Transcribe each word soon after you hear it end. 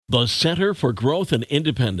The Center for Growth and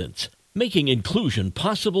Independence, making inclusion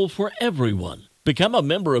possible for everyone. Become a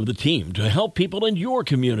member of the team to help people in your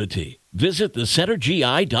community. Visit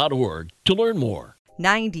thecentergi.org to learn more.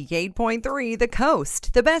 98.3 The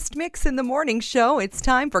Coast, the best mix in the morning show. It's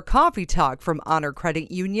time for Coffee Talk from Honor Credit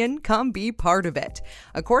Union. Come be part of it.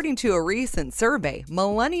 According to a recent survey,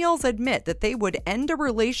 millennials admit that they would end a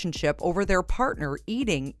relationship over their partner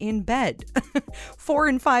eating in bed. 4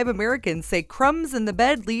 in 5 Americans say crumbs in the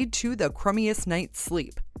bed lead to the crummiest night's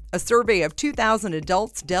sleep. A survey of 2,000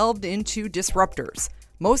 adults delved into disruptors,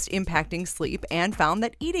 most impacting sleep, and found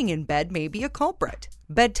that eating in bed may be a culprit.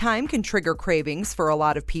 Bedtime can trigger cravings for a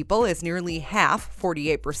lot of people, as nearly half,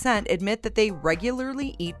 48%, admit that they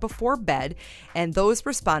regularly eat before bed, and those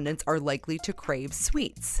respondents are likely to crave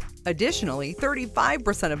sweets. Additionally,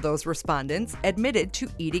 35% of those respondents admitted to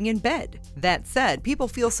eating in bed. That said, people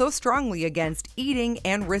feel so strongly against eating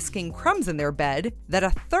and risking crumbs in their bed that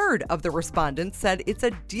a third of the respondents said it's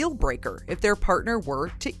a deal breaker if their partner were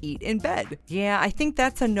to eat in bed. Yeah, I think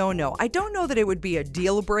that's a no-no. I don't know that it would be a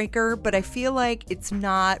deal breaker, but I feel like it's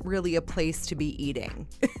not really a place to be eating.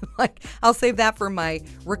 Like, I'll save that for my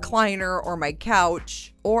recliner or my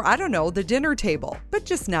couch, or I don't know, the dinner table, but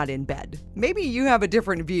just not in bed. Maybe you have a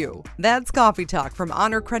different view. That's Coffee Talk from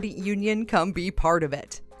Honor Credit Union. Come be part of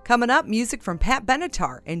it. Coming up, music from Pat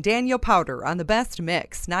Benatar and Daniel Powder on the best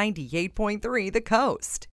mix, 98.3 The Coast.